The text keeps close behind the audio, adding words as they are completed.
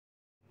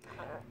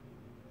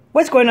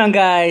What's going on,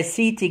 guys?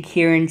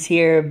 Ctkierans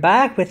here,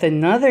 back with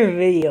another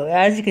video.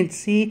 As you can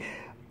see,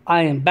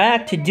 I am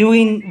back to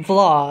doing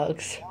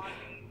vlogs.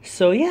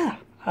 So yeah,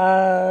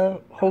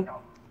 hope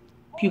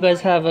you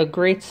guys have a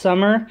great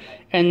summer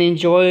and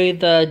enjoy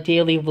the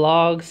daily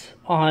vlogs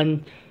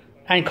and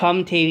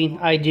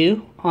commentating I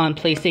do on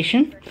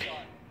PlayStation.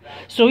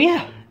 So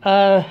yeah,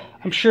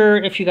 I'm sure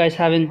if you guys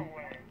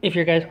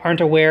aren't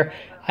aware,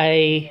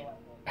 I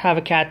have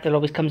a cat that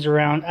always comes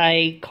around.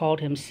 I called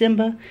him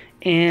Simba,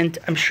 and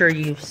I'm sure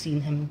you've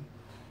seen him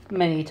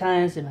many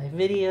times in my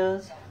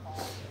videos.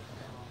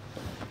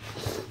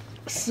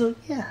 So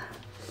yeah,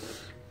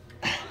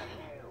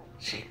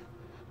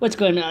 what's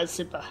going on,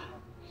 Simba?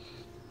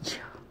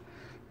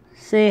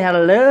 Say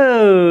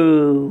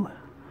hello.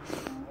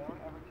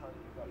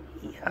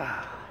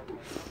 Yeah.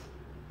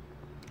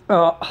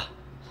 Oh.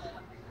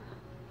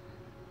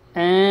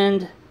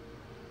 And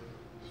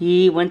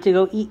he went to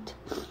go eat.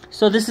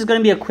 So this is going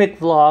to be a quick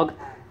vlog.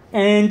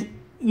 And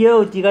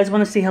yo, do you guys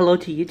want to say hello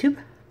to YouTube?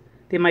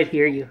 They might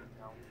hear you.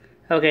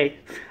 Okay,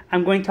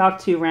 I'm going to talk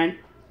to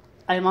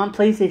I'm on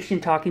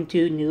PlayStation talking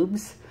to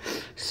noobs.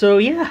 So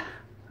yeah,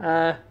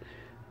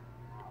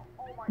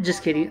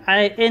 just kidding.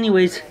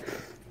 Anyways,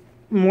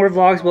 more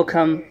vlogs will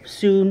come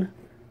soon.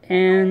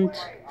 And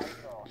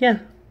yeah,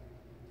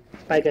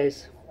 bye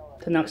guys.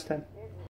 Till next time.